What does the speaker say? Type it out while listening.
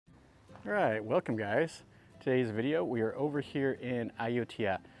All right, welcome guys. Today's video, we are over here in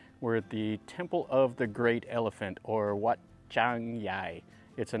Ayutthaya. We're at the Temple of the Great Elephant, or Wat Chang Yai.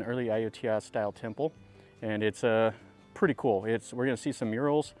 It's an early Ayutthaya style temple, and it's pretty cool. We're gonna see some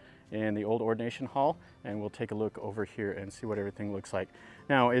murals in the old ordination hall, and we'll take a look over here and see what everything looks like.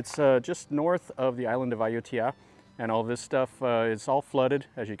 Now, it's just north of the island of Ayutthaya, and all this stuff is all flooded.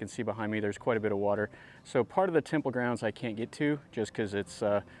 As you can see behind me, there's quite a bit of water. So part of the temple grounds I can't get to just because it's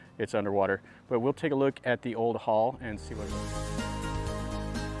underwater. But we'll take a look at the old hall and see what it looks like.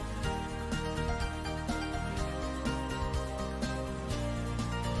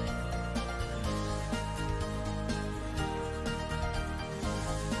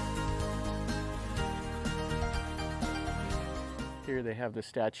 Here they have the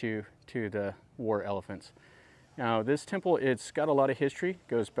statue to the war elephants. Now this temple, it's got a lot of history,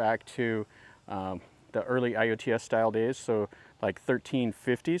 goes back to the early Ayutthaya style days, so like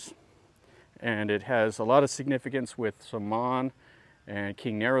 1350s. And it has a lot of significance with Saman and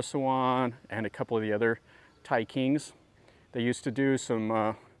King Narasawan and a couple of the other Thai kings. They used to do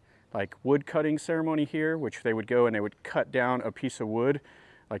some like wood cutting ceremony here, which they would go and they would cut down a piece of wood,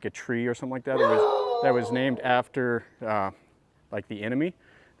 like a tree or something like that, that was named after like the enemy.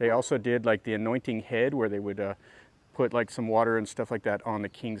 They also did like the anointing head, where they would put like some water and stuff like that on the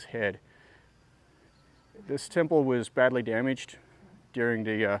king's head. This temple was badly damaged during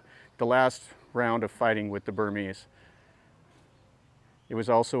the last round of fighting with the Burmese. It was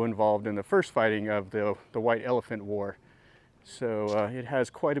also involved in the first fighting of the White Elephant War. So it has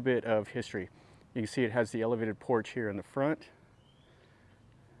quite a bit of history. You can see it has the elevated porch here in the front.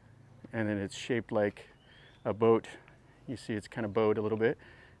 And then it's shaped like a boat. You see it's kind of bowed a little bit.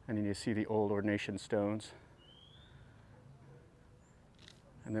 And then you see the old ordination stones.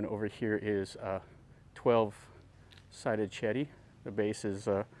 And then over here is a 12-sided chetty. The base is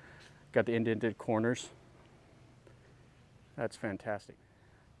got the indented corners. That's fantastic.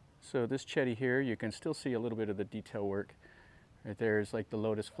 So this chetty here, you can still see a little bit of the detail work. Right there is like the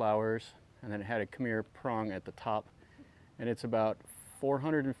lotus flowers, and then it had a Khmer prong at the top. And it's about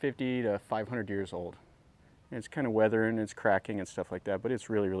 450 to 500 years old. And it's kind of weathering, it's cracking and stuff like that, but it's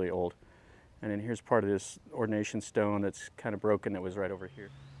really, really old. And then here's part of this ordination stone that's kind of broken that was right over here.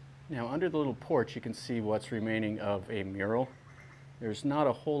 Now under the little porch, you can see what's remaining of a mural. There's not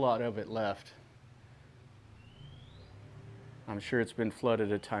a whole lot of it left. I'm sure it's been flooded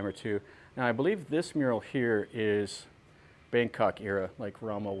a time or two. Now I believe this mural here is Bangkok era, like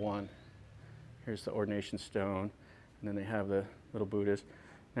Rama I. Here's the ordination stone, and then they have the little Buddhas.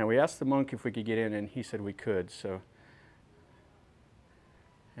 Now we asked the monk if we could get in, and he said we could, so.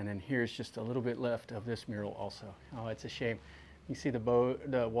 And then here's just a little bit left of this mural also. Oh, it's a shame. You see the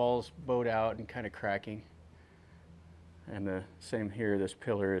walls bowed out and kind of cracking. And the same here, this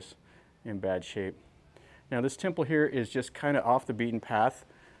pillar is in bad shape. Now this temple here is just kind of off the beaten path.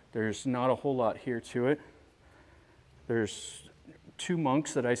 There's not a whole lot here to it. There's two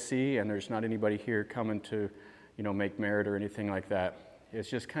monks that I see, and there's not anybody here coming to, you know, make merit or anything like that. It's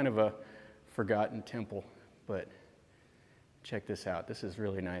just kind of a forgotten temple, but check this out. This is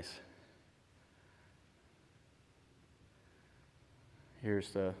really nice.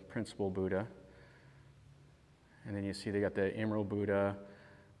 Here's the principal Buddha. And then you see they got the emerald Buddha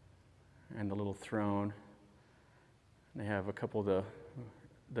and the little throne. They have a couple of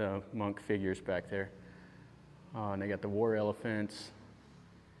the monk figures back there. And they got the war elephants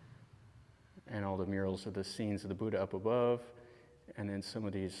and all the murals of the scenes of the Buddha up above. And then some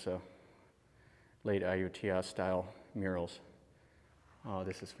of these late Ayutthaya style murals. Oh,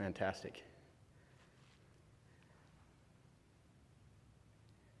 this is fantastic.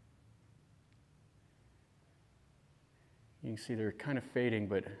 You can see they're kind of fading,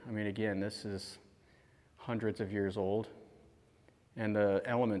 but I mean, again, this is hundreds of years old. And the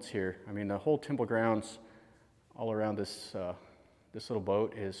elements here, I mean, the whole temple grounds all around this, this little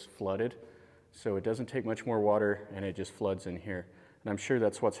boat is flooded. So it doesn't take much more water, and it just floods in here. And I'm sure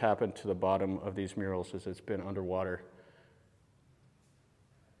that's what's happened to the bottom of these murals, is it's been underwater.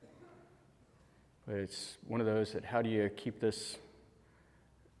 But it's one of those that, how do you keep this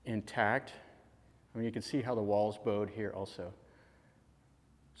intact? I mean, you can see how the walls bowed here also.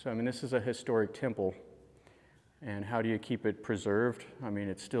 So, I mean, this is a historic temple. And how do you keep it preserved? I mean,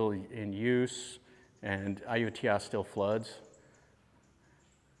 it's still in use, and Ayutthaya still floods.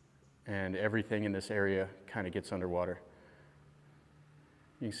 And everything in this area kind of gets underwater.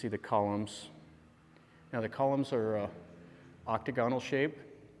 You can see the columns. Now, the columns are octagonal shape,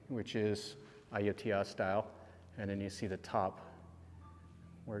 which is Ayutthaya style. And then you see the top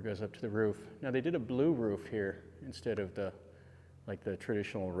where it goes up to the roof. Now they did a blue roof here instead of the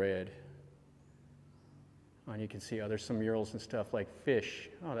traditional red. Oh, and you can see there's some murals and stuff like fish.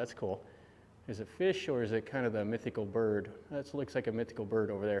 Oh, that's cool. Is it fish or is it kind of the mythical bird? That looks like a mythical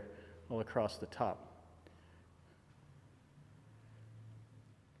bird over there all across the top.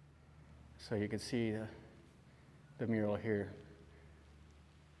 So you can see the mural here.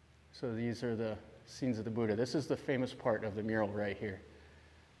 So these are the scenes of the Buddha. This is the famous part of the mural right here.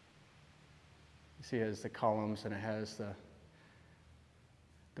 You see it has the columns and it has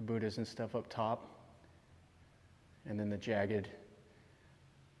the Buddhas and stuff up top. And then the jagged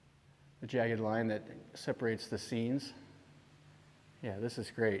line that separates the scenes. Yeah, this is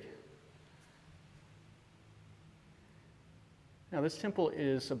great. Now this temple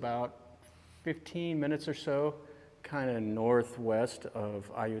is about 15 minutes or so, kind of northwest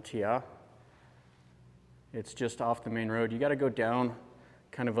of Ayutthaya. It's just off the main road. You got to go down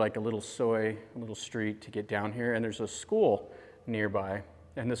kind of like a little street to get down here, and there's a school nearby,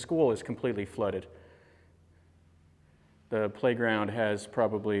 and the school is completely flooded. The playground has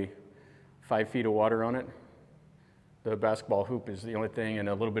probably 5 feet of water on it. The basketball hoop is the only thing, and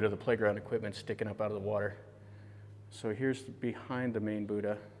a little bit of the playground equipment sticking up out of the water. So here's behind the main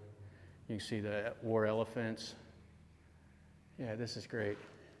Buddha. You can see the war elephants. Yeah, this is great.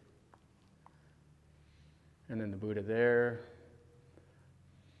 And then the Buddha there.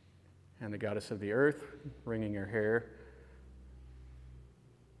 And the goddess of the earth wringing her hair.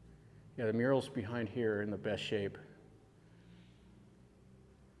 Yeah, the murals behind here are in the best shape.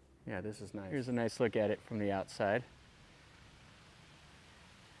 Yeah, this is nice. Here's a nice look at it from the outside.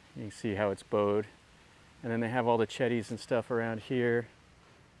 You can see how it's bowed. And then they have all the chetties and stuff around here.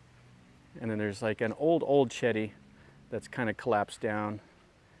 And then there's like an old chetty that's kind of collapsed down.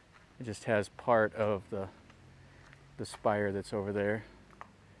 It just has part of the spire that's over there.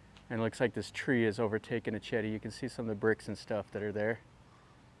 And it looks like this tree has overtaken a chetty. You can see some of the bricks and stuff that are there.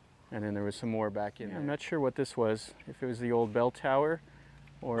 And then there was some more back in there. I'm not sure what this was, if it was the old bell tower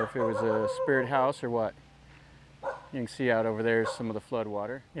or if it was a spirit house or what. You can see out over there some of the flood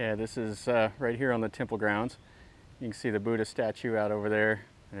water. Yeah, this is right here on the temple grounds. You can see the Buddha statue out over there,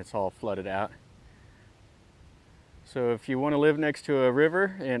 and it's all flooded out. So if you want to live next to a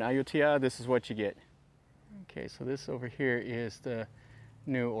river in Ayutthaya, this is what you get. Okay, so this over here is the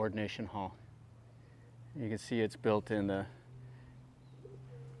new ordination hall. You can see it's built in the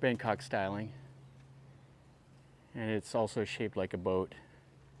Bangkok styling, and it's also shaped like a boat,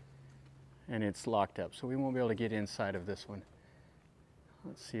 and it's locked up, so we won't be able to get inside of this one.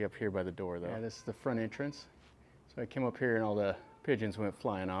 Let's see up here by the door though. Yeah, this is the front entrance. So I came up here and all the pigeons went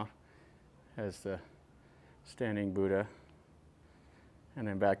flying off. Has the standing Buddha. And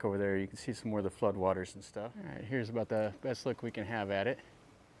then back over there you can see some more of the flood waters and stuff. All right, here's about the best look we can have at it.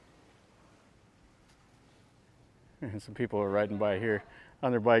 And some people are riding by here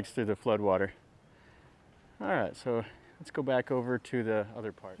on their bikes through the flood water. All right, so let's go back over to the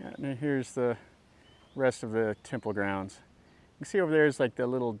other part. Yeah, and then here's the rest of the temple grounds. You can see over there is like the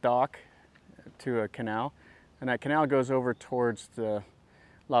little dock to a canal, and that canal goes over towards the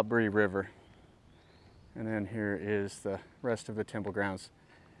Lopburi River. And then here is the rest of the temple grounds.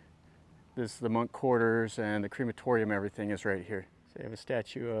 This is the monk quarters, and the crematorium, everything is right here. So you have a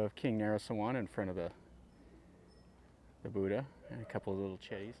statue of King Narasimhan in front of the Buddha, and a couple of little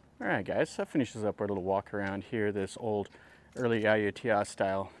chetties. All right, guys, that finishes up our little walk around here, this old early Ayutthaya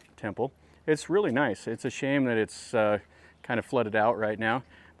style temple. It's really nice. It's a shame that it's kind of flooded out right now,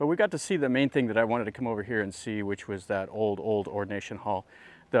 but we got to see the main thing that I wanted to come over here and see, which was that old ordination hall.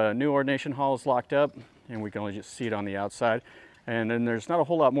 The new ordination hall is locked up, and we can only just see it on the outside. And then there's not a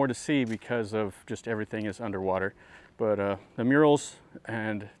whole lot more to see because of just everything is underwater. But the murals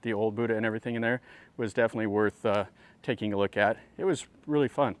and the old Buddha and everything in there was definitely worth taking a look at. It was really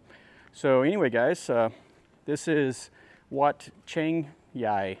fun. So anyway, guys, this is Wat Chang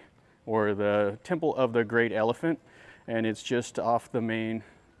Yai, or the Temple of the Great Elephant, and it's just off the main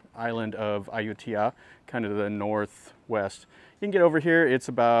island of Ayutthaya, kind of the northwest. You can get over here, it's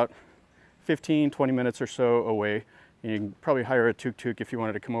about 15-20 minutes or so away. You can probably hire a tuk-tuk if you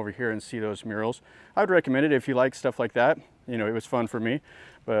wanted to come over here and see those murals. I would recommend it if you like stuff like that. You know, it was fun for me.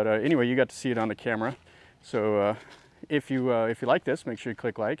 But anyway, you got to see it on the camera. So if you like this, make sure you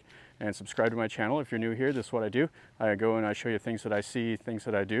click like and subscribe to my channel. If you're new here, this is what I do. I go and I show you things that I see, things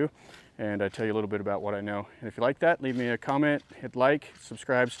that I do, and I tell you a little bit about what I know. And if you like that, leave me a comment, hit like,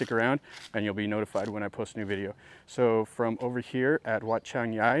 subscribe, stick around, and you'll be notified when I post a new video. So from over here at Wat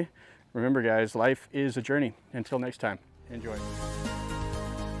Chang Yai, remember guys, life is a journey. Until next time, enjoy.